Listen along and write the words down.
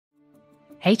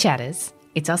Hey chatters,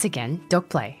 it's us again,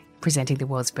 DocPlay, presenting the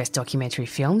world's best documentary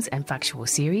films and factual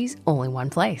series all in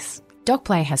one place.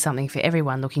 DocPlay has something for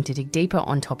everyone looking to dig deeper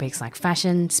on topics like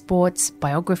fashion, sports,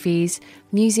 biographies,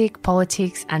 music,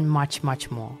 politics, and much,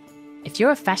 much more. If you're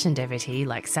a fashion devotee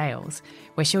like Sales,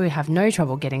 we're sure you'll have no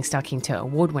trouble getting stuck into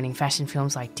award-winning fashion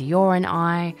films like Dior and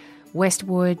I,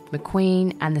 Westwood,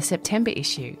 McQueen, and the September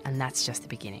issue, and that's just the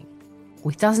beginning.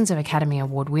 With dozens of Academy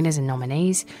Award winners and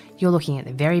nominees, you're looking at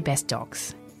the very best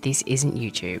docs. This isn't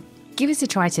YouTube. Give us a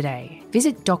try today.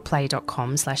 Visit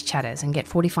docplay.com/chatters and get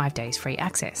 45 days free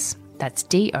access. That's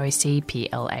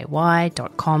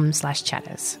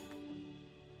docplay.com/chatters.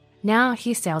 Now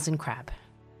here's Sales and Crab.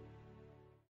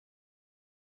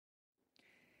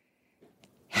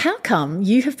 How come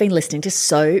you have been listening to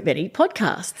so many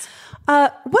podcasts?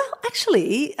 Well,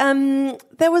 actually,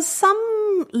 there was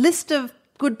some list of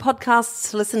good podcasts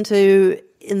to listen to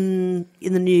in the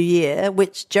new year,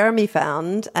 which Jeremy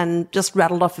found and just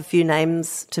rattled off a few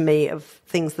names to me of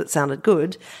things that sounded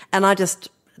good, and I just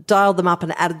dialed them up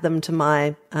and added them to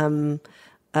my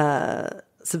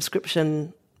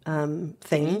subscription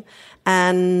thing,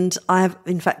 and I have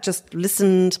in fact just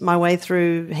listened my way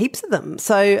through heaps of them.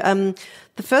 So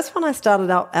the first one I started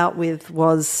out with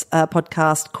was a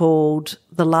podcast called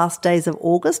The Last Days of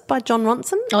August by Jon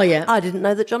Ronson. Oh, yeah. I didn't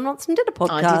know that Jon Ronson did a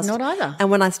podcast. I did not either. And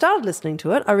when I started listening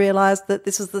to it, I realised that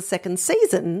this was the second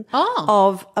season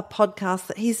of a podcast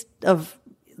that he's of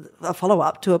a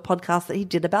follow-up to a podcast that he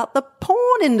did about the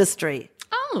porn industry.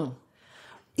 Oh.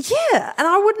 Yeah, and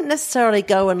I wouldn't necessarily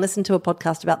go and listen to a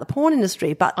podcast about the porn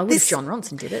industry, but I would if Jon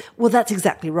Ronson did it. Well, that's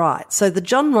exactly right. So the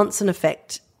Jon Ronson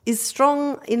effect is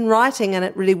strong in writing and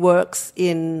it really works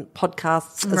in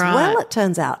podcasts as well, it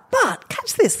turns out. But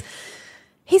catch this.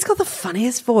 He's got the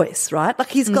funniest voice, right?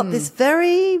 Like he's got this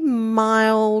very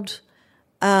mild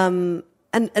and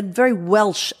very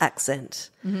Welsh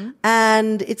accent. Mm-hmm.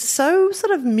 And it's so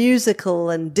sort of musical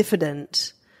and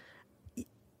diffident.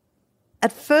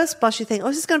 At first blush you think, oh,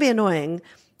 this is going to be annoying.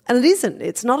 And it isn't.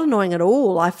 It's not annoying at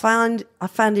all. I found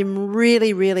him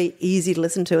really, really easy to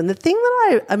listen to. And the thing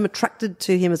that I am attracted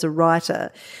to him as a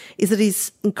writer is that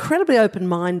he's incredibly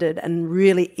open-minded and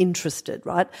really interested,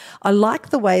 right? I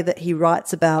like the way that he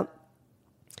writes about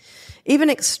even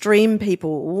extreme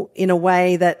people in a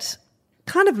way that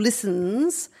kind of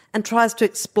listens and tries to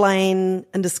explain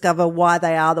and discover why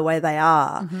they are the way they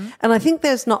are. Mm-hmm. And I think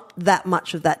there's not that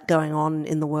much of that going on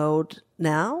in the world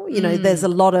now. You know, there's a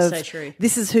lot of,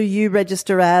 this is who you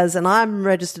register as and I'm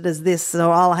registered as this,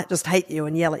 so I'll just hate you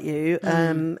and yell at you.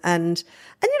 And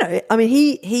you know, I mean,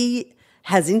 he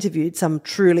has interviewed some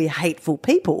truly hateful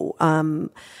people.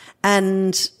 And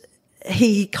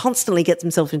he constantly gets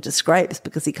himself into scrapes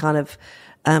because he kind of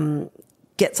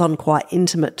gets on quite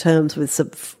intimate terms with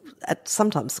some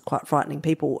sometimes quite frightening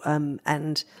people,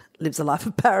 and lives a life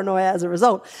of paranoia as a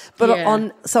result.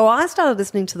 But so I started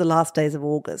listening to The Last Days of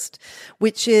August,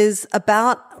 which is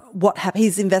about what happened.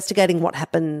 He's investigating what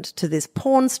happened to this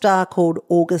porn star called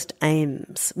August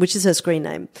Ames, which is her screen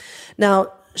name.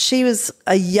 Now, she was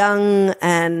a young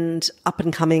and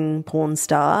up-and-coming porn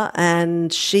star,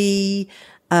 and she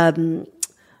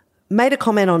made a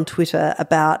comment on Twitter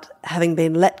about having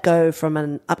been let go from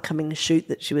an upcoming shoot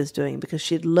that she was doing because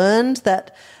she'd learned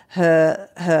that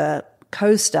her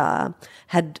co-star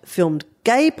had filmed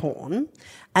gay porn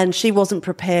and she wasn't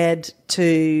prepared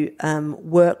to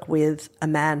work with a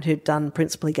man who'd done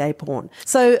principally gay porn.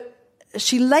 So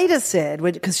she later said,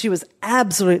 because she was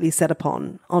absolutely set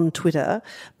upon on Twitter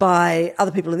by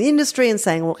other people in the industry and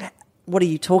saying, well, what are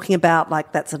you talking about?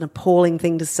 Like, that's an appalling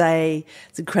thing to say.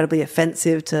 It's incredibly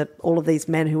offensive to all of these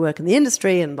men who work in the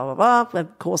industry and blah, blah, blah.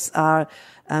 Of course, are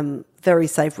very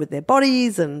safe with their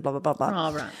bodies and blah, blah, blah, blah.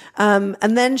 Oh, right.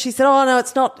 And then she said, oh, no,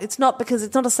 it's not because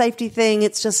it's not a safety thing.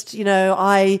 It's just, you know,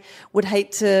 I would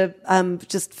hate to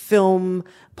just film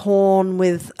porn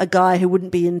with a guy who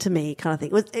wouldn't be into me kind of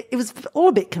thing. It was all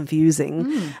a bit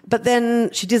confusing. But then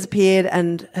she disappeared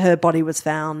and her body was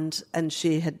found and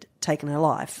she had taken her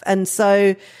life. And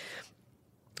so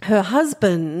her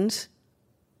husband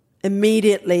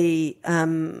immediately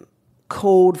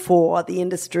called for the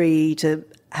industry to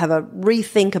have a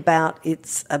rethink about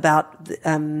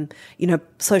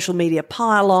social media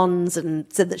pile-ons and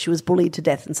said that she was bullied to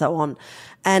death and so on.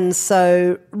 And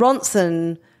so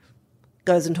Ronson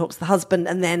goes and talks to the husband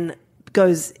and then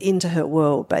goes into her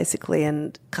world basically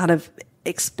and kind of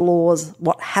explores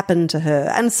what happened to her.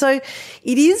 And so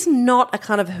it is not a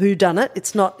kind of whodunit.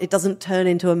 It doesn't turn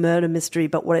into a murder mystery,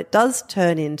 but what it does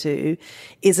turn into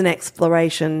is an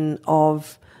exploration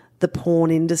of the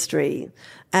porn industry.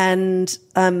 And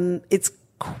it's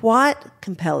quite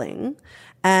compelling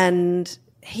and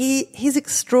his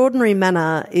extraordinary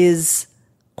manner is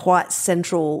quite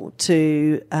central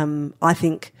to, I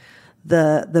think,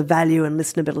 the value and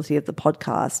listenability of the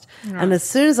podcast. Right. And as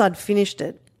soon as I'd finished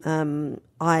it, and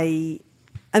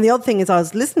the odd thing is I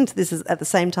was listening to this at the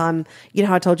same time, you know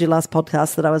how I told you last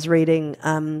podcast that I was reading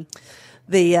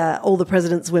All the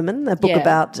President's Women, a book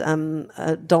about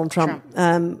Donald Trump.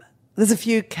 There's a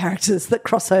few characters that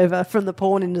cross over from the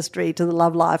porn industry to the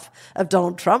love life of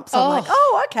Donald Trump. So I'm like,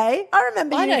 oh, okay. I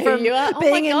remember you from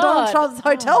being in Donald Trump's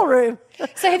hotel room.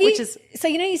 So so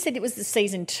you know you said it was the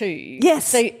season 2. Yes.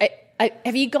 So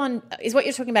have you gone, is what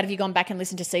you're talking about, have you gone back and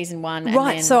listened to season 1?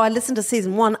 Right. So I listened to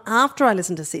season 1 after I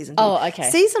listened to season 2. Oh, okay.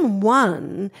 Season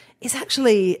 1 is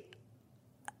actually,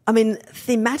 I mean,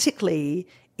 thematically,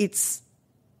 it's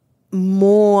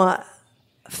more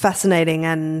fascinating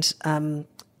and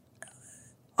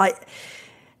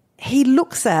he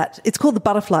looks at, it's called The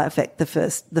Butterfly Effect, the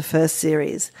first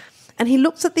series, and he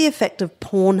looks at the effect of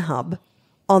Pornhub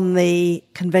on the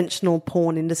conventional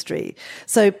porn industry.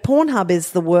 So Pornhub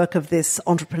is the work of this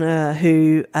entrepreneur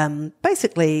who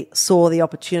basically saw the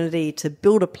opportunity to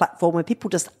build a platform where people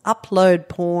just upload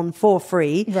porn for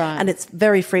free, right. And it's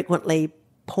very frequently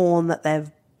porn that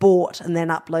they've bought and then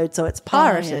upload, so it's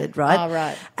pirated, right? Oh,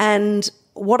 right. And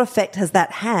what effect has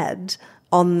that had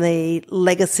on the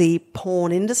legacy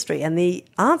porn industry? And the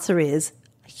answer is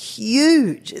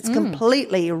huge. It's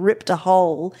completely ripped a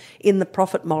hole in the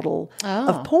profit model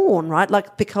of porn, right?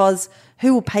 Like, because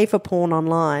who will pay for porn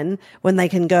online when they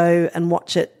can go and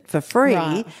watch it for free?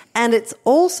 Right. And it's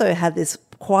also had this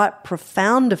quite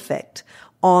profound effect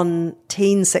on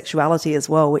teen sexuality as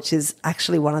well, which is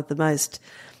actually one of the most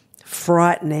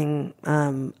frightening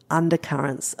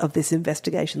undercurrents of this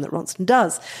investigation that Ronston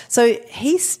does. So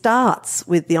he starts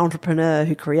with the entrepreneur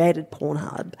who created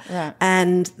Pornhub, right.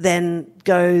 and then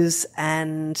goes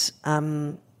and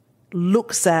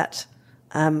looks at,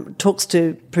 talks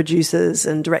to producers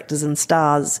and directors and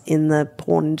stars in the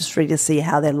porn industry to see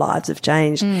how their lives have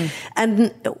changed.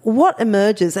 And what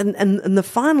emerges, and the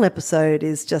final episode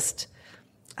is just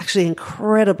actually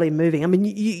incredibly moving. I mean,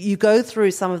 you go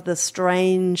through some of the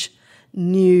strange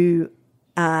new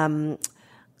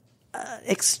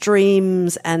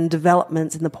extremes and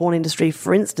developments in the porn industry.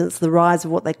 For instance, the rise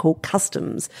of what they call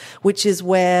customs, which is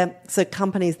where, so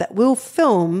companies that will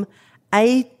film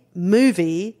a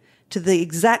movie to the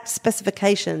exact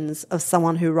specifications of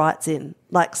someone who writes in.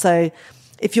 Like, so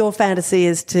if your fantasy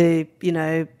is to, you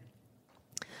know,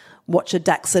 watch a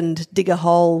Dachshund dig a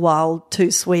hole while two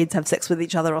Swedes have sex with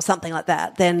each other or something like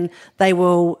that, then they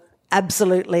will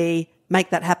absolutely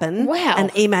make that happen. Wow.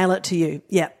 And email it to you.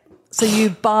 Yeah. So you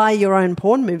buy your own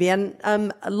porn movie,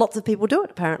 and lots of people do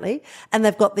it apparently, and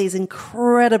they've got these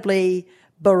incredibly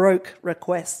Baroque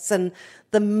requests. And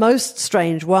the most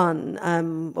strange one,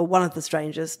 or one of the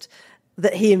strangest,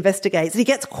 that he investigates, and he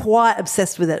gets quite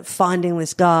obsessed with it, finding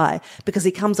this guy, because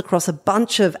he comes across a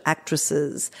bunch of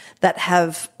actresses that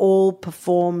have all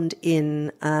performed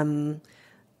in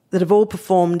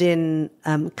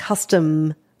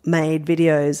custom made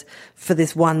videos for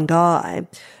this one guy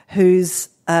whose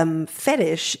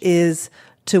fetish is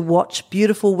to watch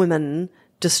beautiful women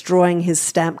destroying his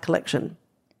stamp collection.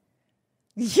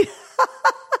 Yeah.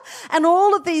 And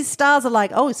all of these stars are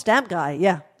like, oh, stamp guy.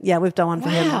 Yeah, we've done one for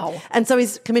him. And so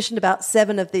he's commissioned about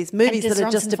 7 of these movies that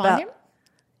are just about.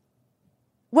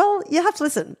 Well, you have to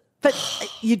listen, but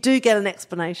you do get an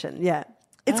explanation. Yeah.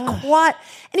 It's quite,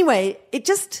 anyway, it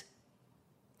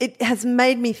has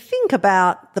made me think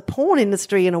about the porn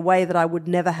industry in a way that I would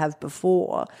never have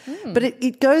before. But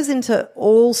it goes into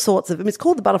all sorts of, I mean, it's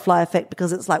called the butterfly effect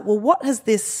because it's like, well, what has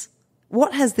this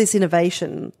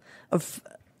innovation of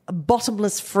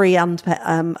bottomless free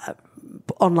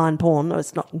online porn, no,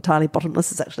 it's not entirely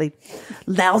bottomless, it's actually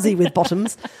lousy with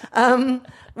bottoms.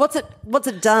 What's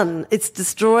it done? It's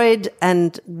destroyed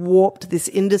and warped this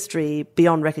industry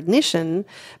beyond recognition,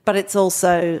 but it's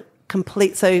also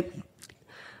complete. So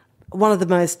one of the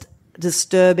most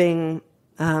disturbing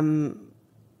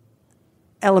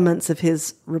elements of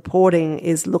his reporting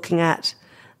is looking at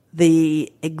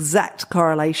the exact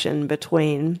correlation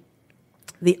between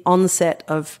the onset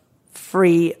of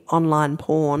free online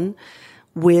porn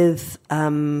with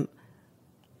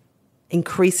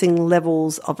increasing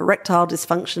levels of erectile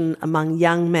dysfunction among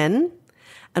young men,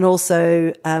 and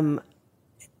also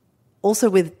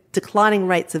with declining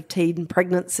rates of teen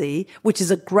pregnancy, which is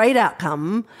a great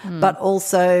outcome, but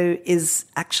also is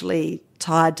actually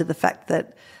tied to the fact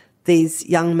that these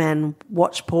young men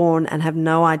watch porn and have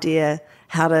no idea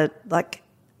how to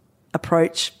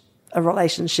approach a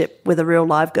relationship with a real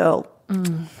live girl.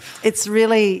 It's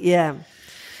really,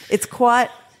 it's quite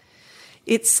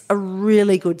It's a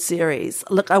really good series.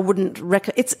 Look, I wouldn't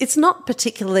it's not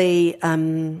particularly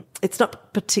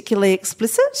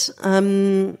explicit. I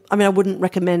mean, I wouldn't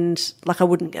recommend, like, I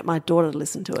wouldn't get my daughter to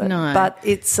listen to it. No. But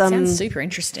it's sounds super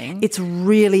interesting. It's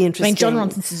really interesting. I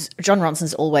mean, John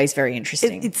Ronson's always very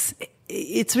interesting.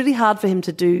 It's really hard for him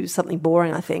to do something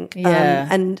boring, I think. Yeah.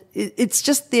 And it's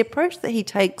just the approach that he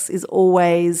takes is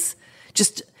always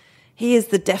just, he is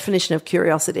the definition of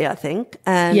curiosity, I think.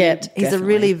 And he's a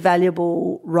really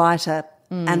valuable writer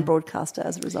and broadcaster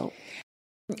as a result.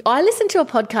 I listened to a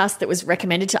podcast that was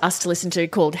recommended to us to listen to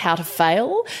called How to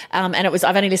Fail. And I've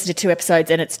only listened to 2 episodes,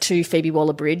 and it's 2 Phoebe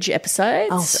Waller-Bridge episodes.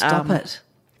 Oh, stop it.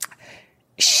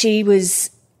 She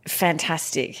was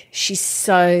fantastic. She's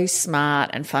so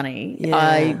smart and funny. Yeah.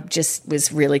 I just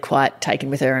was really quite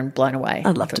taken with her and blown away.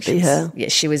 I'd love to be her. Yeah,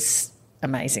 she was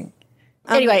amazing.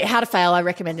 Anyway, How to Fail, I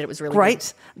recommended. It was really great.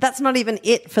 good. That's not even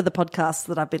it for the podcasts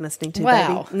that I've been listening to,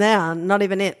 Wow. baby. No, not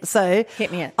even it. So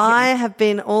Hit me. I have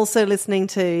been also listening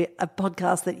to a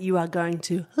podcast that you are going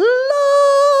to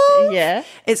love. Yeah.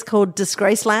 It's called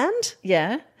Disgraceland.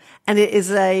 Yeah. And it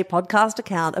is a podcast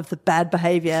account of the bad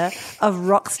behaviour of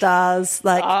rock stars.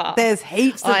 Like, there's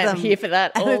heaps of I am them. here for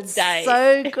that And all it's day.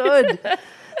 so good.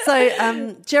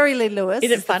 So Jerry Lee Lewis Is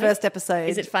it is funny? the first episode.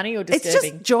 Is it funny or It's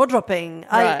disturbing? just jaw-dropping.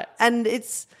 Right. And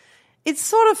it's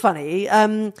sort of funny.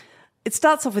 It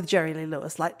starts off with Jerry Lee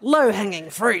Lewis, like,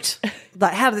 low-hanging fruit.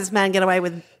 Like, how did this man get away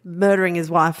with murdering his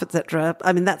wife, etc.?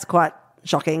 I mean, that's quite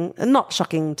shocking. And not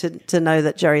shocking to know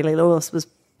that Jerry Lee Lewis was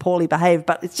poorly behaved,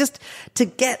 but it's just to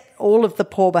get all of the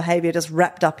poor behaviour just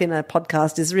wrapped up in a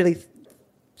podcast is really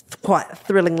quite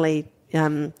thrillingly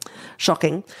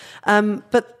shocking.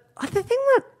 But the thing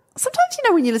that sometimes,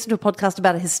 when you listen to a podcast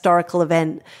about a historical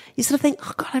event, you sort of think,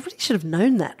 oh God, I really should have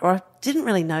known that, or I didn't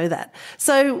really know that.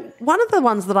 So one of the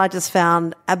ones that I just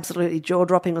found absolutely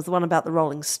jaw-dropping was the one about the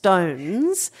Rolling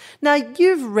Stones. Now,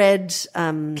 you've read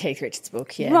Keith Richards'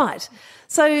 book, yeah. Right.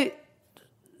 So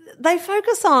they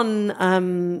focus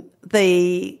on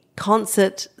the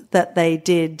concert that they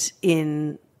did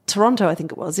in Toronto, I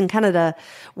think it was, in Canada,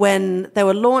 when they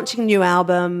were launching a new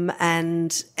album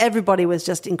and everybody was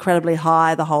just incredibly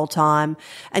high the whole time.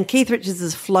 And Keith Richards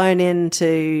has flown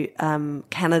into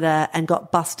Canada and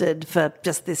got busted for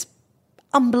just this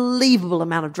unbelievable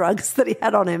amount of drugs that he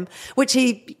had on him, which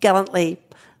he gallantly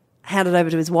handed over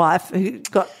to his wife, who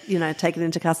got, taken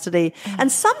into custody.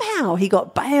 And somehow he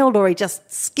got bailed, or he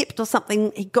just skipped or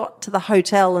something. He got to the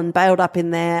hotel and bailed up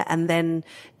in there and then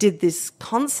did this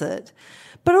concert.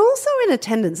 But also in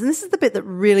attendance, and this is the bit that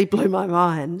really blew my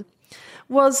mind,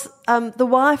 was the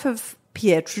wife of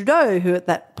Pierre Trudeau, who at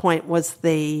that point was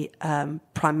the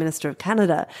Prime Minister of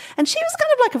Canada. And she was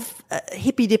kind of like a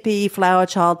hippy-dippy flower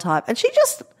child type. And she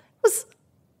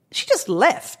just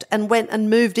left and went and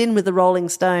moved in with the Rolling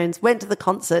Stones, went to the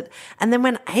concert, and then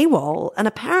went AWOL. And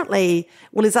apparently,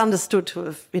 is understood to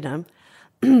have,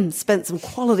 spent some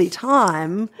quality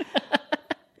time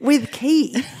with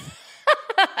Keith.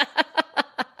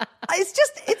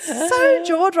 It's so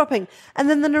jaw-dropping. And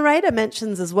then the narrator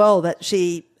mentions as well that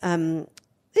she,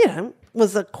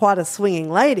 was quite a swinging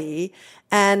lady,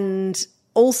 and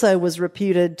also was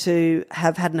reputed to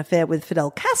have had an affair with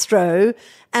Fidel Castro,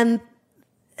 and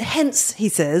hence, he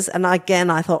says, and again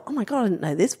I thought, oh my God, I didn't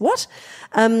know this. What?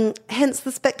 Hence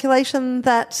the speculation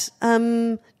that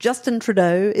Justin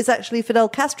Trudeau is actually Fidel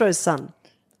Castro's son,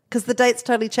 because the dates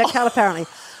totally check out apparently.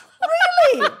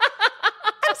 Really?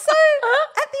 And so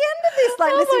at the end of this,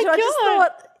 listening to it, I just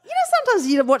thought, sometimes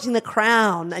you're watching The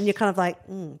Crown and you're kind of like,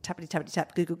 tappity, tappity,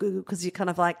 tap, Google, because you're kind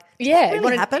of like, did that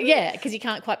really happen? Yeah, because you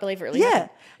can't quite believe it really happened.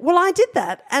 Well, I did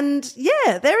that. And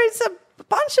there is a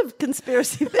bunch of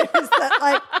conspiracy theories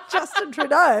that Justin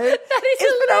Trudeau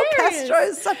is Fidel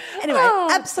Castro's son. Anyway,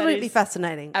 absolutely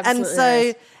fascinating. Absolutely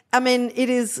and so, I mean, it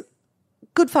is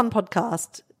good fun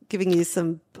podcast giving you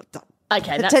some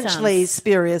potentially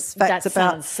spurious facts that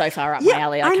about. Sounds so far up my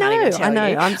alley. I can't even tell I know.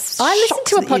 you. I listened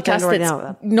to a podcast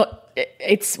that's not.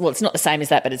 It's not the same as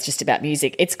that, but it's just about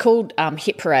music. It's called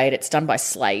Hit Parade. It's done by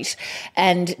Slate,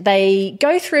 and they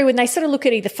go through and they sort of look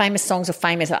at either famous songs or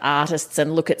famous artists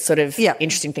and look at sort of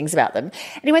interesting things about them.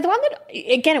 Anyway, the one that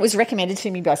again it was recommended to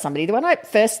me by somebody. The one I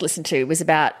first listened to was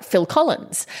about Phil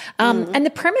Collins, and the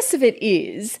premise of it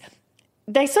is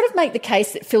they sort of make the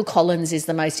case that Phil Collins is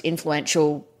the most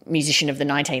influential musician of the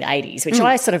 1980s, which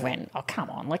I sort of went, oh,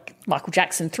 come on, like Michael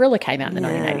Jackson Thriller came out in the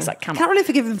 1980s, like come on. Can't really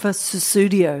forgive him for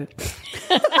Sussudio.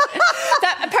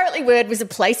 That Apparently Word was a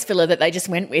place filler that they just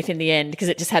went with in the end because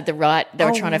it just had the right, they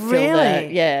were trying to fill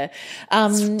the,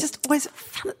 It's just always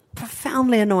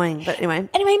profoundly annoying, but anyway.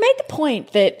 Anyway, he made the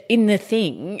point that in the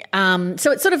thing,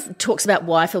 so it sort of talks about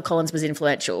why Phil Collins was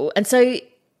influential. And so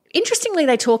interestingly,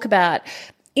 they talk about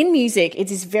in music,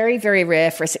 it is very, very rare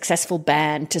for a successful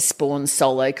band to spawn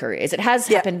solo careers. It has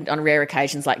happened on rare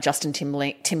occasions like Justin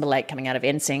Timberlake coming out of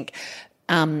NSYNC,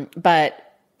 but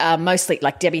mostly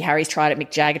like Debbie Harry's tried it, Mick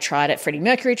Jagger tried it, Freddie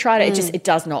Mercury tried it. It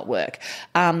does not work.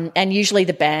 And usually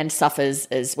the band suffers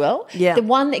as well. Yeah. The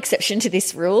one exception to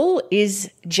this rule is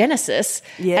Genesis.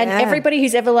 Yeah. And everybody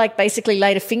who's ever like basically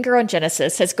laid a finger on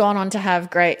Genesis has gone on to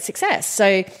have great success.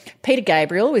 So Peter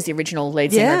Gabriel was the original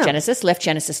lead singer of Genesis, left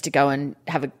Genesis to go and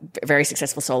have a very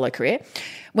successful solo career.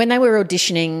 When they were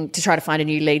auditioning to try to find a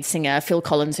new lead singer, Phil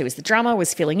Collins, who was the drummer,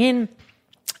 was filling in.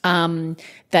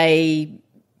 They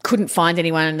couldn't find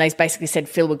anyone, and they basically said,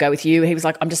 Phil will go with you. He was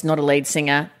like, I'm just not a lead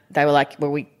singer. They were like,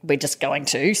 well, we're just going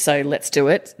to, so let's do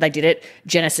it. They did it.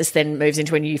 Genesis then moves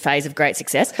into a new phase of great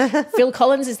success. Phil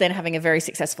Collins is then having a very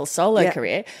successful solo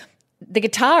career. The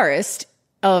guitarist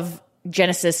of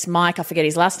Genesis, Mike, I forget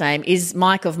his last name, is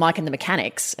Mike of Mike and the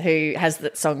Mechanics, who has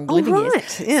that song Living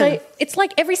Years. Yeah. So it's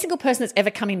like every single person that's ever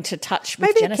come into touch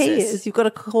with Genesis. Maybe the key is you've got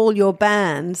to call your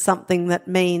band something that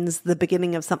means the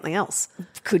beginning of something else.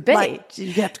 Could be. Like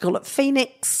you have to call it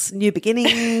Phoenix, New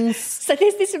Beginnings. So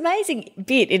there's this amazing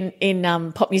bit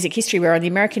in pop music history where on the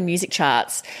American music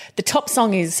charts, the top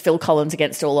song is Phil Collins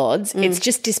Against All Odds. It's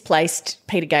just displaced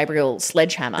Peter Gabriel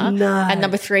Sledgehammer. No. And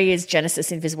number 3 is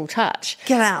Genesis Invisible Touch.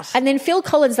 Get out. And then Phil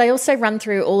Collins, they also run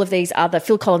through all of these other,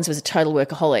 Phil Collins was a total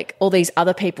workaholic, all these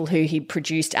other people who he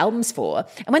produced albums for.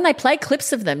 And when they play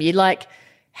clips of them, you're like,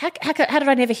 how did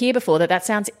I never hear before that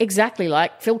sounds exactly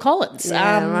like Phil Collins?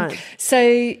 Yeah, right. So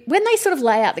when they sort of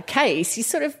lay out the case, you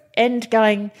sort of end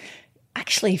going,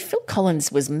 actually, Phil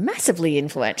Collins was massively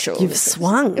influential. You've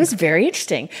swung. It was very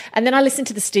interesting. And then I listened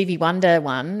to the Stevie Wonder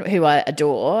one, who I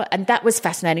adore, and that was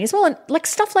fascinating as well. And like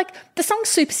stuff like the song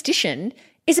Superstition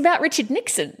is about Richard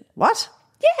Nixon. What?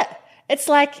 Yeah. It's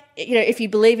like, you know, if you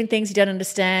believe in things you don't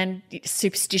understand,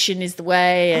 superstition is the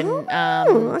way, and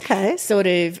okay. sort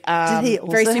of Did he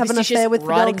also very have an affair with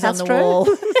Fidel writings on the Castro? wall.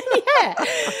 Yeah.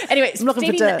 Anyway,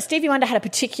 looking for dirt. Stevie Wonder had a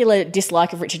particular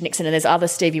dislike of Richard Nixon, and there's other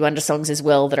Stevie Wonder songs as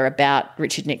well that are about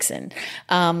Richard Nixon.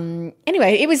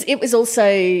 Anyway, it was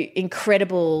also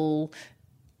incredible.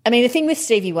 I mean, the thing with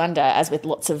Stevie Wonder, as with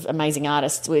lots of amazing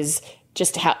artists, was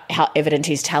just how evident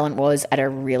his talent was at a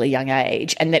really young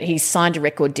age, and that he signed a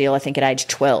record deal, I think, at age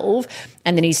 12,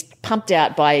 and then he's pumped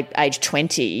out by age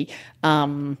 20,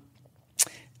 Uptight,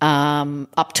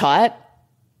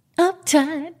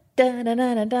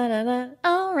 da-da-da-da-da-da,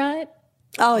 all right.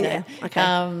 Oh, yeah.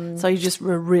 Okay. So you just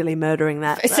were really murdering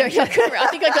that. So I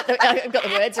think I got the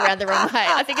words around the wrong way.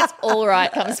 I think it's all right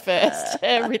comes first.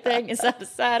 Everything is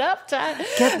upside, uptight.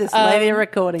 Get this lady a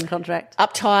recording contract.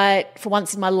 Uptight, For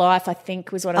Once in My Life, I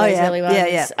think, was one of those early ones.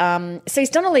 Yeah. So he's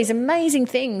done all these amazing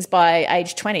things by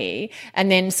age 20, and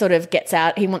then sort of gets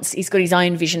out. He's got his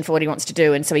own vision for what he wants to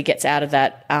do, and so he gets out of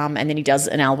that, and then he does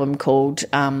an album called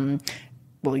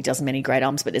well, he does many great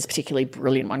albums, but there's a particularly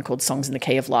brilliant one called Songs in the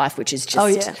Key of Life, which is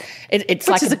just it's which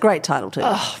like is a great title too.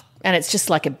 Oh, and it's just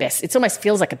like a best. It almost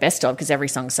feels like a best of because every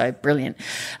song's so brilliant.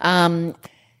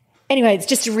 Anyway, it's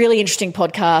just a really interesting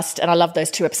podcast, and I love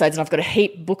those 2 episodes, and I've got a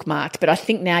heap bookmarked, but I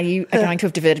think now you are going to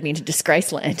have diverted me into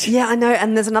Disgraceland. Yeah, I know,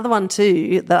 and there's another one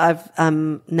too that I've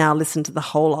now listened to the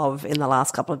whole of in the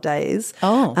last couple of days.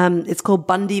 Oh. It's called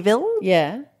Bundyville.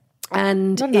 Yeah.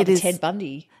 And not another it is Ted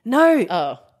Bundy. No.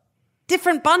 Oh.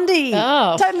 Different Bundy.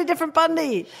 Oh. Totally different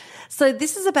Bundy. So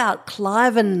this is about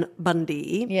Cliven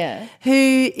Bundy,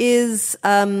 who is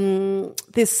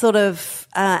this sort of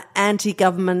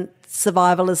anti-government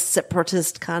survivalist,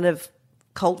 separatist kind of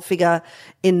cult figure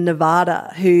in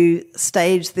Nevada who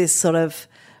staged this sort of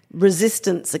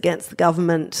resistance against the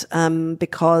government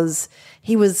because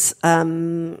he was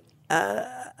a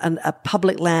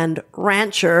public land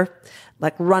rancher,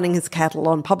 like running his cattle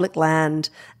on public land,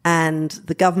 and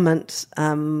the government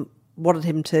wanted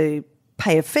him to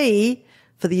pay a fee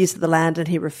for the use of the land, and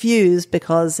he refused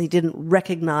because he didn't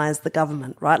recognize the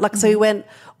government, right? Like, so he went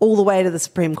all the way to the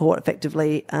Supreme Court,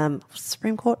 effectively.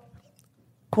 Supreme Court?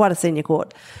 Quite a senior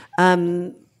court.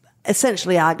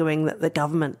 Essentially arguing that the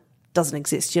government doesn't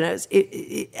exist, you know.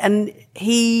 And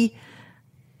he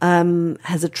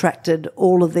has attracted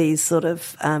all of these sort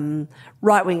of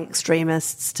right-wing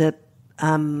extremists to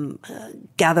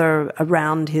gather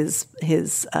around his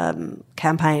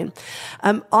campaign.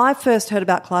 I first heard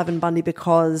about Cliven Bundy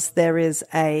because there is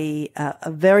a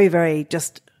very, very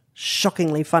just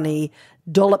shockingly funny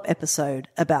Dollop episode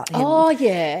about him. Oh,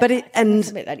 yeah. But it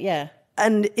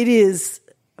and it is,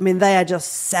 I mean, they are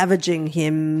just savaging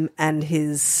him and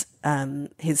his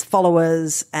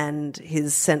followers and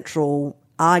his central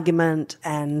argument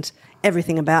and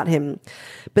everything about him.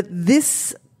 But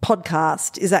this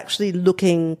podcast is actually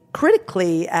looking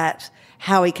critically at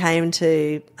how he came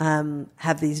to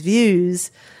have these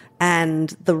views and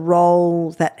the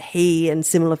role that he and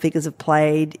similar figures have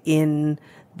played in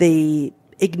the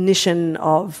ignition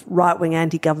of right-wing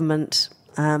anti-government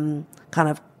kind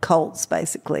of cults,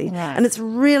 basically. Right. And it's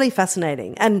really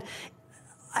fascinating. And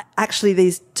actually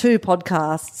these two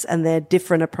podcasts and their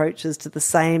different approaches to the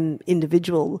same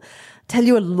individual tell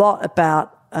you a lot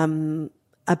about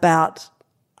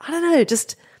I don't know,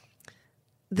 just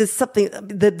there's something,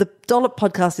 the Dollop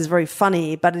podcast is very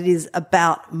funny, but it is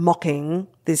about mocking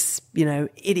this,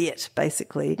 idiot,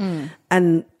 basically.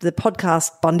 And the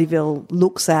podcast Bundyville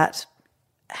looks at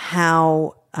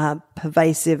how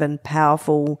pervasive and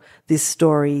powerful this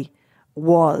story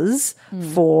was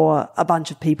for a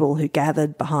bunch of people who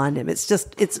gathered behind him.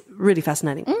 It's really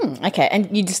fascinating. Okay,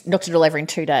 and you just knocked it all over in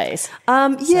 2 days.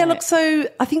 So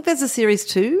I think there's a series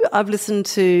 2. I've listened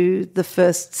to the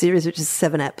first series, which is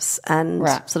 7 eps, and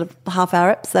sort of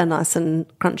half-hour eps. They're nice and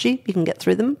crunchy. You can get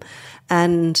through them.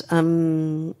 And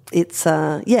it's,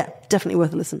 definitely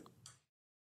worth a listen.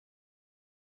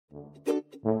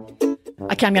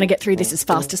 Okay, I'm going to get through this as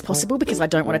fast as possible because I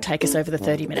don't want to take us over the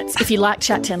 30 minutes. If you like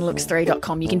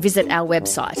chat10looks3.com, you can visit our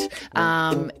website.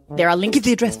 There are links. Give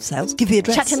the address, Sales. Give the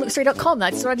address. Chat10looks3.com.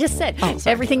 That's what I just said. Oh,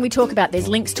 sorry. Everything we talk about, there's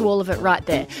links to all of it right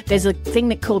there. There's a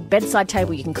thing called Bedside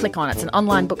Table. You can click on it. It's an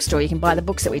online bookstore. You can buy the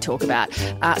books that we talk about.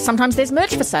 Sometimes there's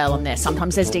merch for sale on there.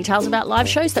 Sometimes there's details about live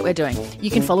shows that we're doing. You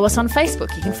can follow us on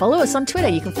Facebook. You can follow us on Twitter.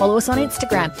 You can follow us on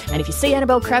Instagram. And if you see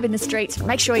Annabelle Crabb in the streets,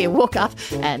 make sure you walk up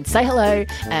and say hello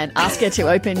and ask her to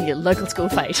open your local school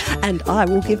fete. And I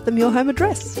will give them your home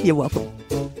address. You're welcome.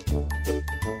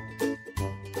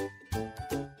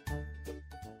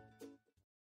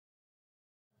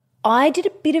 I did a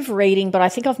bit of reading, but I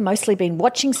think I've mostly been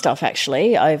watching stuff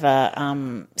actually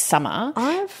over summer.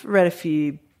 I've read a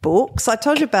few books. I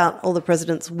told you about All the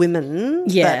President's Women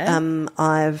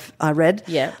that I read.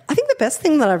 Yeah. I think the best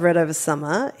thing that I've read over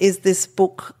summer is this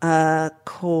book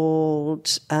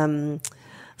called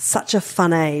Such a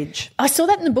Fun Age. I saw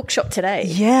that in the bookshop today.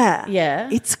 Yeah. Yeah.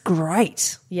 It's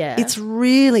great. Yeah. It's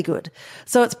really good.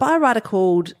 So it's by a writer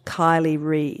called Kylie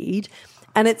Reid,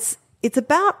 and it's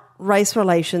about race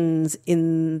relations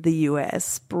in the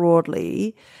US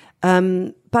broadly,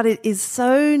 but it is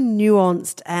so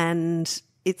nuanced, and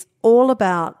it's all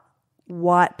about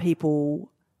white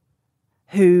people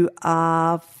who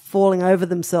are falling over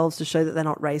themselves to show that they're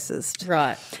not racist.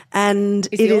 Right. And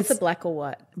is the author black or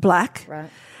white? Black. Right.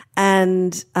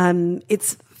 And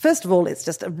it's, first of all, it's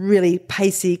just a really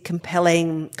pacey,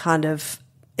 compelling kind of,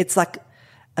 it's like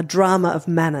a drama of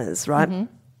manners, right? Mm-hmm.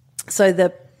 So the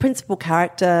principal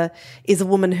character is a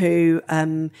woman who,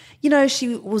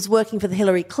 she was working for the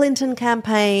Hillary Clinton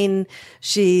campaign.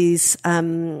 She's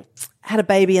had a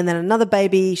baby and then another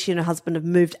baby. She and her husband have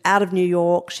moved out of New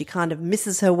York. She kind of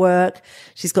misses her work.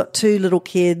 She's got 2 little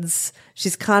kids.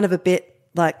 She's kind of a bit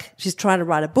like she's trying to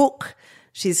write a book.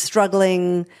 She's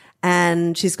struggling,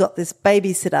 and she's got this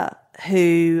babysitter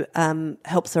who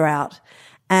helps her out.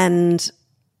 And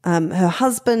her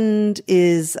husband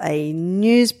is a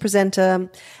news presenter,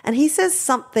 and he says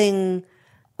something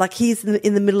like he's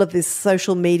in the middle of this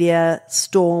social media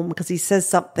storm because he says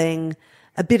something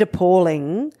a bit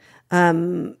appalling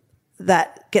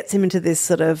that gets him into this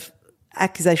sort of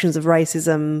accusations of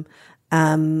racism.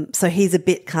 So he's a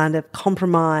bit kind of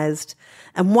compromised.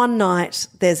 And one night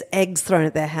there's eggs thrown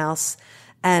at their house,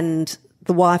 and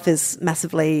the wife is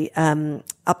massively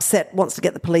upset, wants to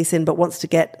get the police in, but wants to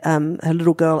get her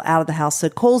little girl out of the house. So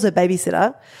calls her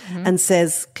babysitter and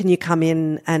says, can you come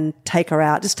in and take her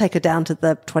out? Just take her down to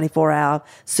the 24-hour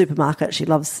supermarket. She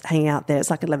loves hanging out there. It's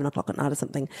like 11 o'clock at night or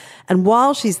something. And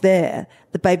while she's there,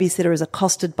 the babysitter is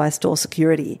accosted by store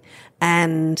security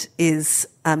and is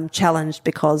challenged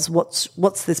because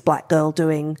what's this black girl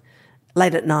doing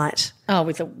late at night? Oh,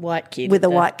 with a white kid. With a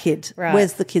white kid. Right.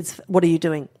 Where's the kids? What are you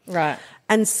doing? Right.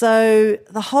 And so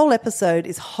the whole episode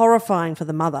is horrifying for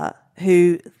the mother,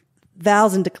 who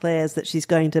vows and declares that she's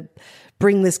going to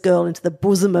bring this girl into the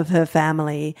bosom of her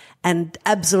family and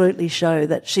absolutely show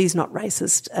that she's not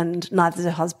racist, and neither is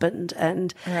her husband.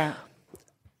 And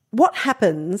what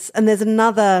happens, and there's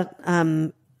another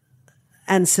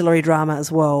ancillary drama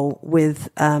as well with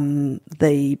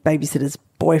the babysitter's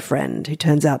boyfriend, who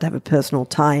turns out to have a personal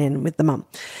tie-in with the mum.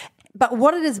 But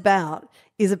what it is about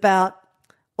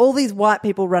all these white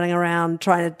people running around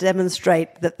trying to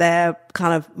demonstrate that they're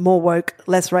kind of more woke,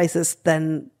 less racist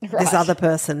than this other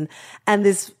person. And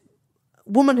this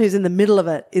woman who's in the middle of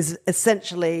it is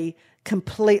essentially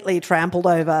completely trampled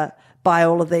over by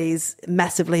all of these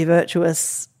massively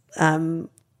virtuous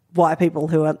white people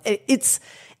who are it's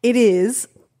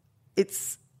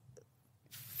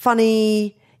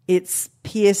funny, it's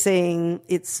piercing,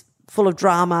 it's full of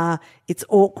drama, it's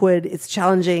awkward, it's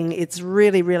challenging, it's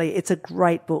really, really, it's a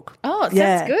great book. Oh, it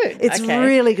sounds good. It's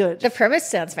really good. The premise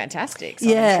sounds fantastic, so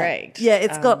I'm intrigued. Yeah,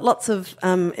 it's got lots of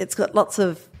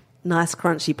nice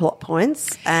crunchy plot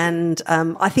points, and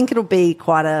I think it'll be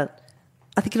quite a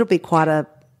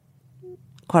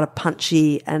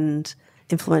punchy and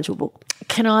influential book.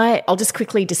 I'll just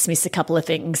quickly dismiss a couple of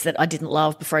things that I didn't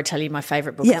love before I tell you my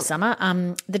favourite book of summer.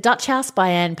 The Dutch House by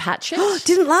Anne Patchett.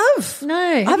 Didn't love. No.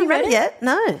 I haven't read it yet.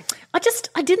 No.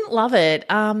 I didn't love it.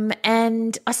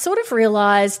 And I sort of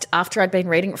realised after I'd been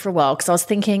reading it for a while, because I was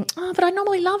thinking, but I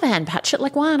normally love Anne Patchett.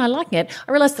 Like, why aren't I liking it?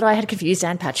 I realised that I had confused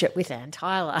Anne Patchett with Anne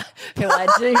Tyler, who I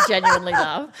do genuinely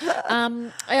love.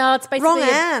 It's basically Wrong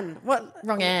Anne.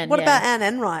 Wrong Anne. What about Anne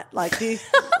Enright? Like, do you,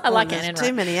 I like Anne Enright.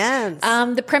 Too many Annes.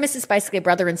 The premise is basically a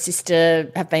brother and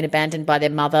sister have been abandoned by their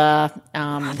mother.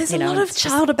 There's a lot of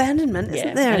child abandonment,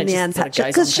 isn't there, in the Anne Patchett?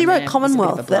 Because she wrote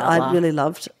Commonwealth that I really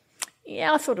loved.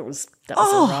 Yeah, I thought that was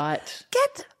all right.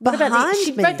 Get behind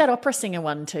She me. wrote that opera singer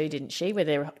one too, didn't she, where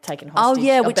they're taken hostage?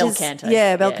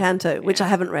 Bel Canto, which I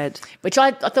haven't read. Which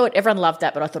I thought everyone loved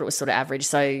that, but I thought it was sort of average.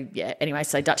 So, yeah, anyway,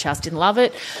 so Dutch House didn't love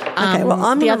it. Okay, well,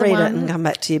 I'm going to read it and come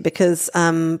back to you because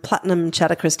Platinum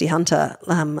Chatter Christie Hunter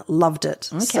loved it.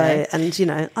 Okay. So,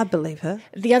 and, I believe her.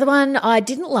 The other one I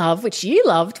didn't love, which you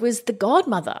loved, was The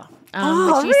Godmother.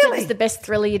 Which you said was the best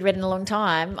thriller you'd read in a long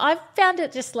time. I found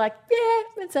it just like,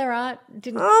 it's all right.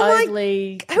 Didn't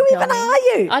overly. Who even are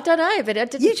you? I don't know, but I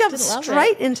didn't. You jumped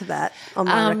straight into that on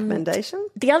my recommendation.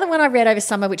 The other one I read over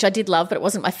summer, which I did love, but it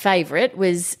wasn't my favourite,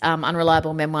 was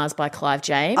Unreliable Memoirs by Clive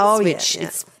James. Which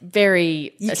it's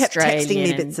very you Australian. Kept texting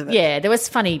me bits of it. Yeah, there was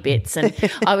funny bits, and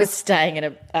I was staying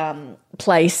at a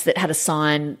place that had a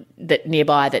sign that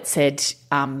nearby that said,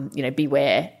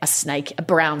 beware, a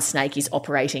brown snake is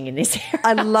operating in this area.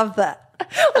 I love that.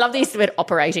 I love the use of the word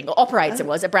operating, or operates it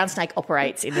was. A brown snake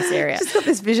operates in this area. Just got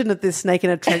this vision of this snake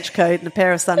in a trench coat and a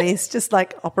pair of sunnies, just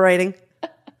like operating.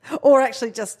 Or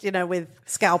actually just, with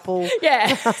scalpel.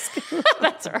 Yeah,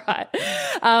 that's right.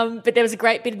 But there was a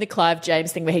great bit in the Clive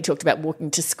James thing where he talked about walking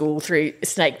to school through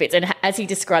snake bits, and as he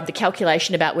described the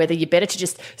calculation about whether you're better to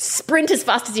just sprint as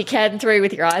fast as you can through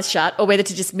with your eyes shut or whether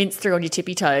to just mince through on your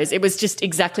tippy toes. It was just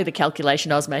exactly the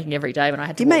calculation I was making every day when I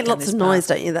had to walk make lots of noise,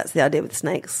 don't you? That's the idea with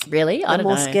snakes. Really? I don't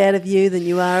know. They're more scared of you than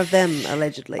you are of them,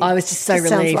 allegedly. I was just so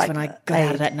relieved when I got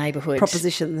out of that neighbourhood.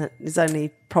 Proposition that is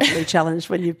only properly challenged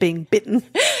when you're being bitten.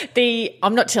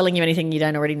 I'm not telling you anything you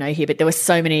don't already know here, but there were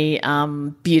so many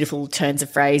beautiful turns of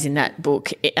phrase in that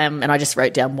book, and I just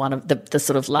wrote down one of the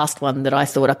sort of last one that I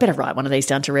thought I better write one of these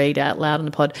down to read out loud on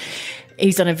the pod.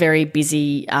 He's on a very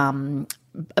busy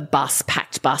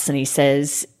packed bus, and he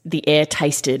says the air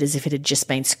tasted as if it had just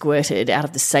been squirted out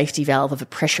of the safety valve of a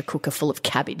pressure cooker full of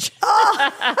cabbage.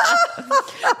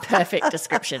 Perfect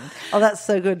description. Oh, that's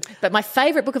so good. But my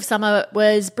favourite book of summer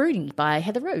was Broody by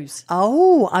Heather Rose.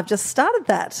 Oh, I've just started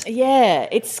that. Yeah,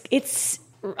 it's.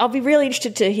 I'll be really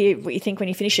interested to hear what you think when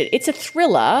you finish it. It's a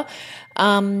thriller,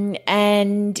 and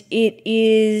it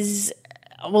is.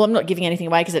 Well, I'm not giving anything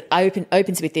away because it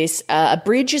opens with this. A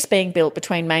bridge is being built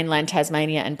between mainland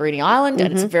Tasmania and Bruny Island,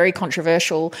 and it's very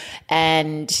controversial.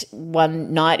 And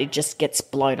one night it just gets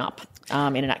blown up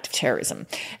in an act of terrorism.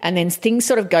 And then things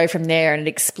sort of go from there, and it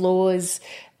explores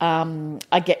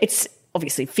it's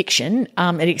obviously fiction.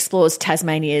 It explores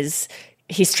Tasmania's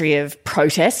history of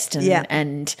protest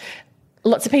and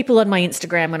lots of people on my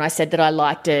Instagram, when I said that I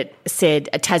liked it, said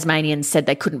Tasmanians said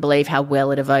they couldn't believe how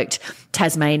well it evoked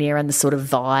Tasmania and the sort of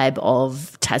vibe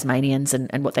of Tasmanians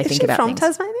and what they think about things.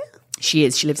 Is she from Tasmania? She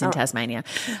is. She lives in Tasmania.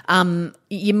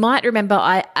 You might remember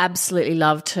I absolutely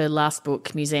loved her last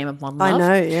book, Museum of One Love. I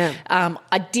know, yeah.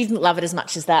 I didn't love it as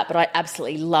much as that, but I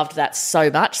absolutely loved that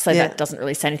so much, so that doesn't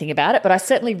really say anything about it. But I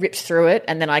certainly ripped through it,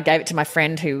 and then I gave it to my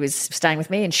friend who was staying with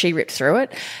me, and she ripped through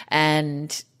it.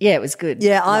 And, yeah, it was good.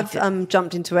 Yeah, I've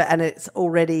jumped into it, and it's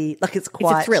already, it's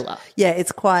quite... It's a thriller. Yeah,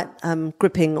 it's quite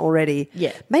gripping already.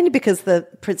 Yeah. Mainly because the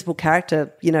principal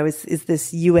character, is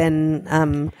this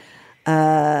UN...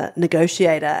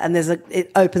 negotiator, and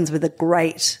it opens with a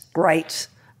great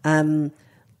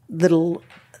little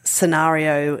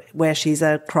scenario where she's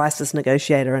a crisis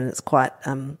negotiator, and it's quite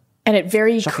And it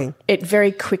shocking. It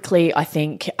very quickly, I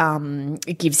think,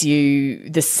 it gives you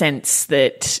the sense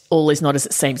that all is not as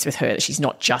it seems with her, that she's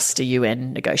not just a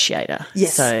UN negotiator.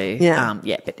 Yes. So,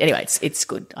 but anyway, it's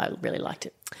good. I really liked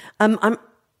it. I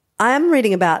am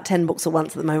reading about 10 books at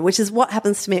once at the moment, which is what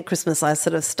happens to me at Christmas. I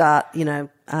sort of start,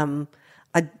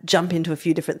 I jump into a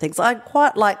few different things. I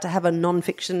quite like to have a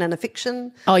non-fiction and a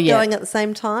fiction going at the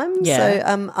same time. Yeah.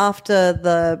 So after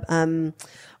the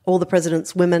All the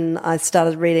President's Women, I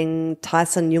started reading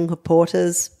Tyson Juncker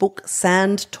Porter's book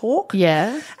Sand Talk.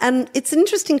 Yeah. And it's an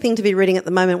interesting thing to be reading at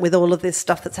the moment with all of this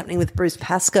stuff that's happening with Bruce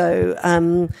Pascoe.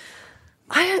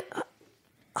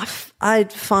 I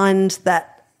find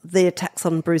that the attacks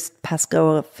on Bruce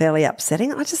Pascoe are fairly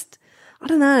upsetting. I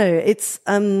don't know. It's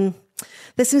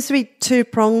there seems to be two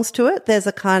prongs to it. There's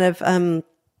a kind of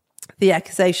the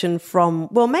accusation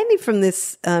mainly from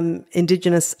this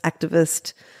Indigenous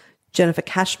activist Jennifer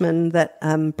Cashman that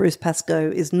Bruce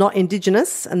Pascoe is not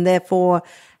Indigenous and therefore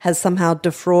has somehow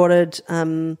defrauded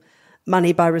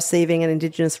money by receiving an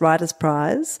Indigenous Writers'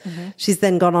 Prize. Mm-hmm. She's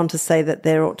then gone on to say that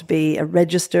there ought to be a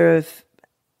register of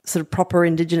sort of proper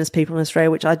Indigenous people in Australia,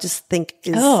 which I just think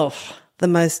is the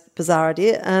most bizarre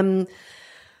idea.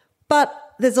 But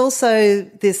there's also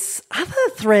this other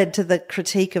thread to the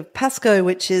critique of Pascoe,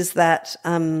 which is that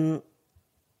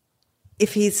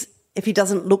if he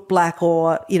doesn't look black,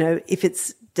 or if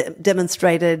it's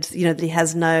demonstrated that he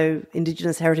has no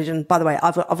Indigenous heritage, and by the way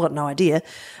I've got no idea,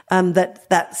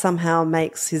 that somehow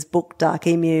makes his book Dark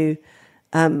Emu,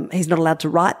 he's not allowed to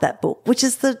write that book, which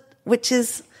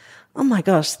is oh my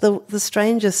gosh, the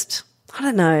strangest. I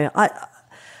don't know, I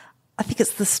think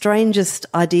it's the strangest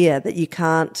idea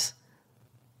that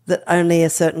only a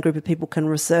certain group of people can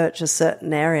research a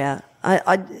certain area.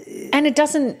 And it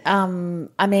doesn't,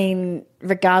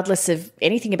 regardless of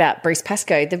anything about Bruce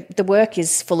Pascoe, the work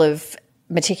is full of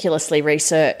meticulously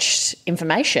researched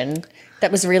information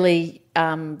that was really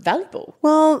valuable.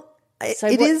 Well,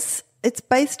 it's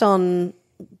based on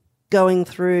going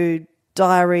through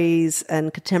diaries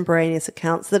and contemporaneous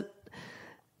accounts that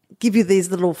give you these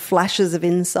little flashes of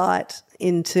insight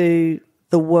into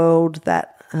the world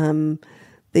that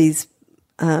these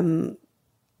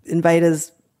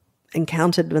invaders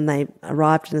encountered when they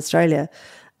arrived in Australia.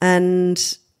 And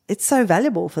it's so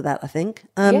valuable for that, I think.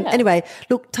 Anyway,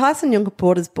 look, Tyson Juncker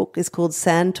Porter's book is called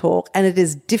Sand Talk, and it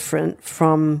is different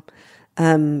from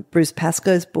Bruce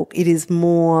Pascoe's book. It is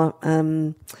more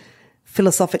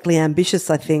philosophically ambitious,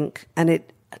 I think, and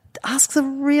it asks a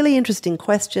really interesting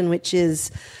question, which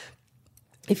is,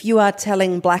 if you are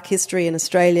telling Black history in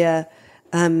Australia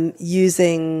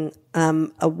using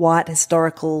a white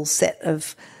historical set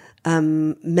of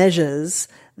measures,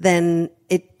 then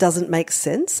it doesn't make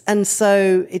sense. And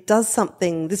so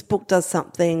this book does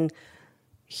something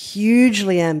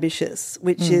hugely ambitious,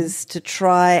 which is to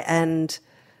try and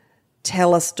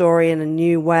tell a story in a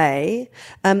new way.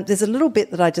 There's a little bit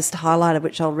that I just highlighted,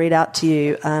 which I'll read out to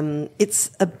you.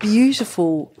 It's a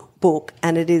beautiful book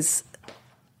and it is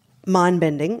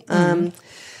mind-bending.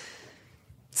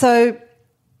 So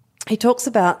he talks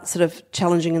about sort of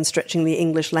challenging and stretching the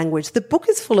English language. The book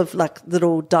is full of like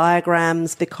little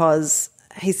diagrams, because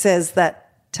he says that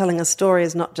telling a story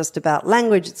is not just about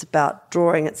language, it's about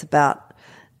drawing, it's about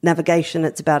navigation,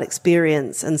 it's about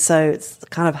experience. And so it's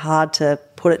kind of hard to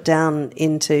put it down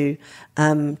into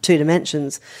 2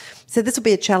 dimensions. So this will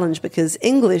be a challenge, because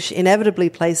English inevitably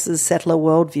places settler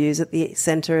worldviews at the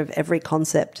centre of every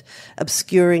concept,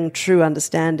 obscuring true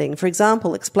understanding. For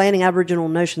example, explaining Aboriginal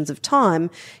notions of time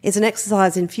is an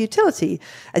exercise in futility,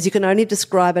 as you can only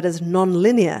describe it as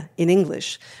non-linear in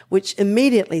English, which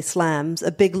immediately slams a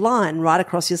big line right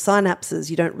across your synapses.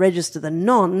 You don't register the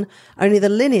non, only the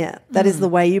linear. That is the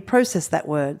way you process that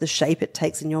word, the shape it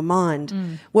takes in your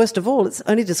mind. Worst of all, it's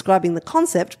only describing the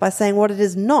concept by saying what it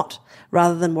is not,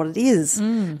 rather than what it is.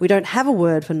 We don't have a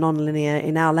word for non-linear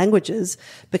in our languages,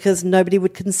 because nobody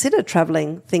would consider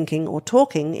travelling, thinking or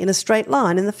talking in a straight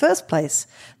line in the first place.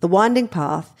 The winding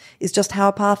path is just how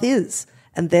a path is,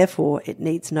 and therefore it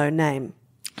needs no name.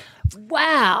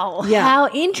 Wow. Yeah. How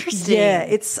interesting. Yeah,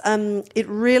 it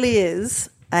really is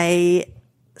a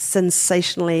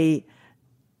sensationally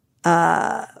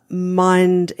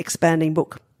mind-expanding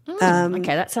book.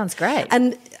 Okay, that sounds great.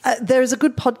 And there is a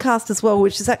good podcast as well,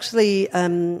 which is actually a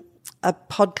new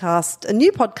podcast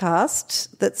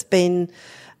that's been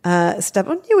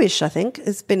established, newish, I think.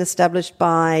 It's been established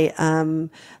by the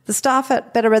staff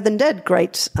at Better Read Than Dead,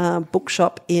 great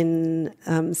bookshop in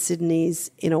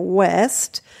Sydney's Inner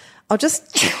West. I'll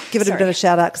just give it a bit of a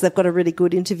shout out, because they've got a really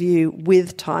good interview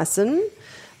with Tyson.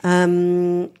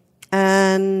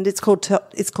 and it's called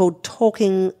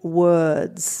Talking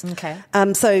Words. Okay.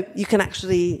 So you can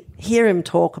actually hear him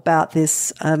talk about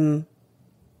this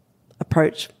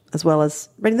approach as well as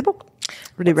reading the book.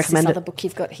 Really recommend this other book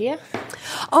you've got here?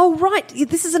 Oh, right.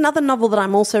 This is another novel that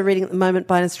I'm also reading at the moment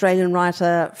by an Australian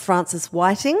writer, Frances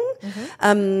Whiting.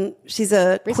 She's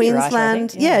a Brisbane Queensland. writer, I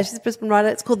think, yeah. She's a Brisbane writer.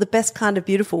 It's called The Best Kind of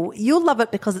Beautiful. You'll love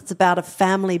it because it's about a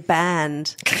family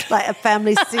band, like a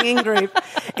family singing group.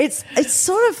 It's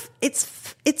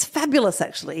fabulous,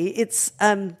 actually. It's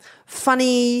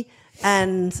funny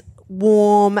and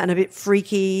warm and a bit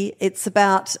freaky. It's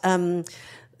about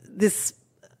this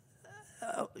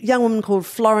young woman called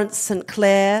Florence St.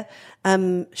 Clair.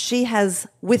 She has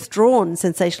withdrawn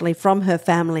sensationally from her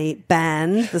family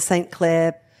band, the St.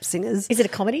 Clair Singers. Is it a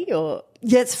comedy or?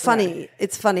 Yeah, it's funny. No.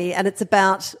 It's funny, and it's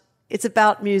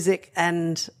about music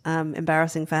and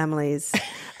embarrassing families.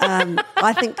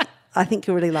 I think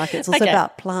you'll really like it. It's also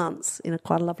about plants in a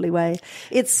quite a lovely way.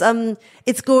 It's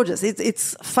gorgeous.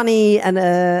 It's funny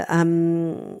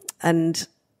and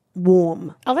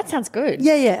warm. Oh, that sounds good.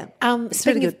 Yeah.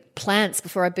 Speaking of plants,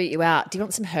 before I boot you out, do you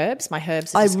want some herbs? My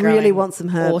herbs are just really want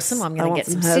some herbs. Awesome. I'm going to get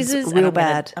some herbs scissors. Real and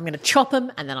bad. I'm going to chop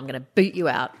them and then I'm going to boot you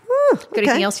out. Got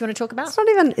anything else you want to talk about? It's not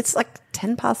even, it's like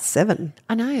 7:10.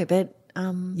 I know, but...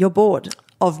 You're bored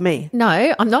of me.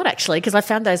 No, I'm not actually, because I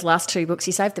found those last two books.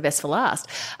 You saved the best for last.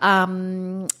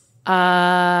 No,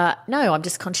 I'm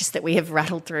just conscious that we have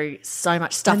rattled through so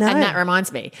much stuff. And that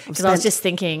reminds me, because I was just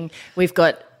thinking we've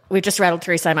just rattled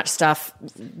through so much stuff,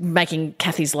 making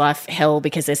Kathy's life hell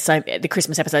because the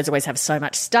Christmas episodes always have so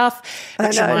much stuff,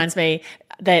 which reminds me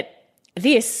that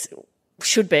this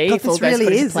should be, if all goes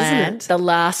according to plan, the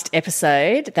last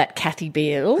episode that Kathy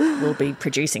Beale will be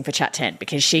producing for Chat 10,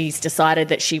 because she's decided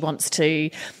that she wants to,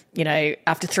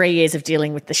 after 3 years of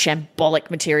dealing with the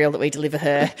shambolic material that we deliver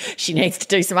her, she needs to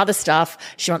do some other stuff.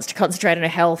 She wants to concentrate on her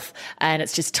health, and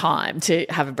it's just time to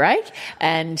have a break.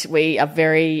 And we are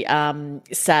very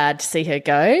sad to see her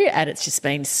go, and it's just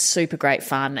been super great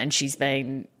fun, and she's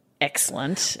been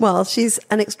excellent. Well, she's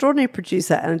an extraordinary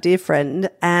producer and a dear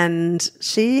friend, and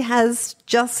she has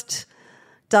just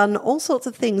done all sorts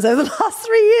of things over the last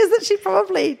 3 years that she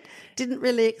probably didn't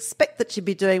really expect that she'd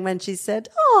be doing when she said,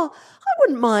 I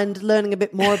wouldn't mind learning a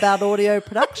bit more about audio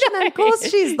production. And of course,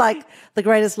 she's like the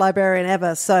greatest librarian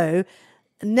ever. So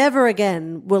never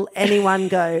again will anyone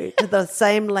go to the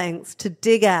same lengths to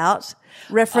dig out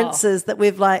references that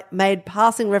we've made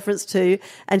passing reference to,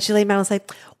 and she'll email and say,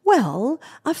 well,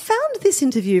 I found this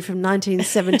interview from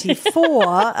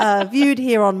 1974 viewed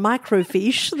here on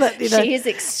microfiche. That she is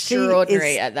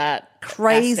extraordinary at that.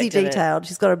 Crazy detailed.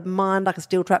 She's got a mind like a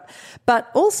steel trap. But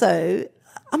also,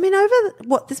 I mean, over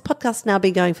this podcast's now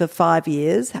been going for 5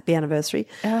 years. Happy anniversary.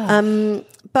 Oh.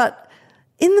 But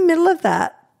in the middle of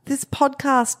that, this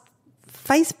podcast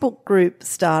Facebook group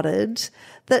started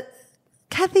that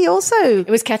Kathy also... It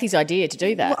was Kathy's idea to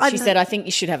do that. She said, I think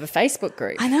you should have a Facebook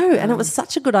group. I know, and it was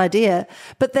such a good idea.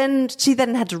 But then she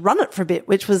had to run it for a bit,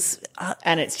 which was...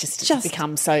 and it's just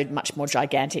become so much more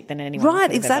gigantic than anyone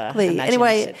could have ever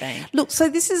imagined it being. Look, so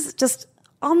this is just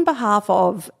on behalf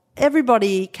of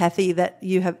everybody, Kathy, that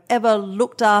you have ever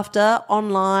looked after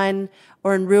online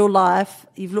or in real life.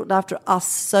 You've looked after us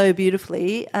so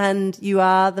beautifully, and you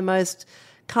are the most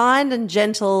kind and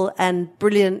gentle and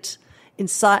brilliant,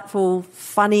 insightful,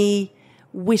 funny,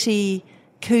 witty,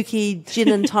 kooky, gin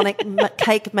and tonic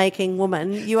cake making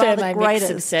woman. You are the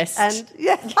greatest. Obsessed. And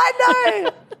I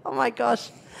know. Oh my gosh.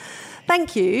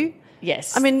 Thank you.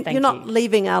 Yes. I mean, you're not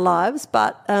leaving our lives,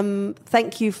 but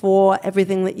thank you for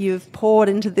everything that you've poured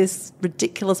into this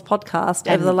ridiculous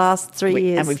podcast over the last 3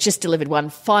 years. And we've just delivered one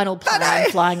final plane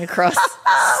flying across.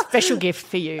 Special gift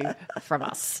for you from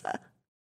us.